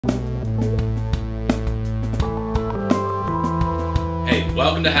Hey,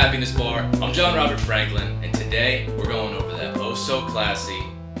 welcome to Happiness Bar. I'm John Robert Franklin, and today we're going over that oh so classy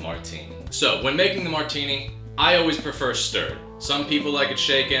martini. So, when making the martini, I always prefer stirred. Some people like it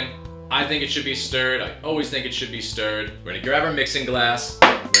shaken. I think it should be stirred. I always think it should be stirred. We're gonna grab our mixing glass.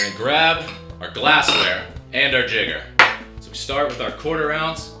 We're gonna grab our glassware and our jigger. So we start with our 1/4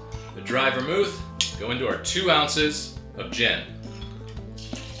 ounce of dry vermouth. Go into our 2 ounces of gin.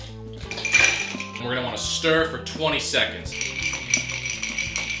 And we're gonna wanna stir for 20 seconds.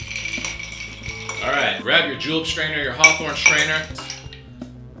 All right, grab your julep strainer, your hawthorn strainer.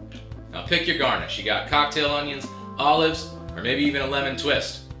 Now pick your garnish. You got cocktail onions, olives, or maybe even a lemon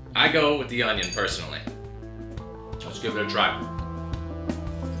twist. I go with the onion personally. Let's give it a try.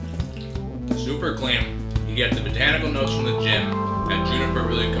 Super clean. You get the botanical notes from the gin, and juniper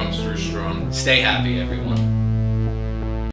really comes through strong. Stay happy, everyone.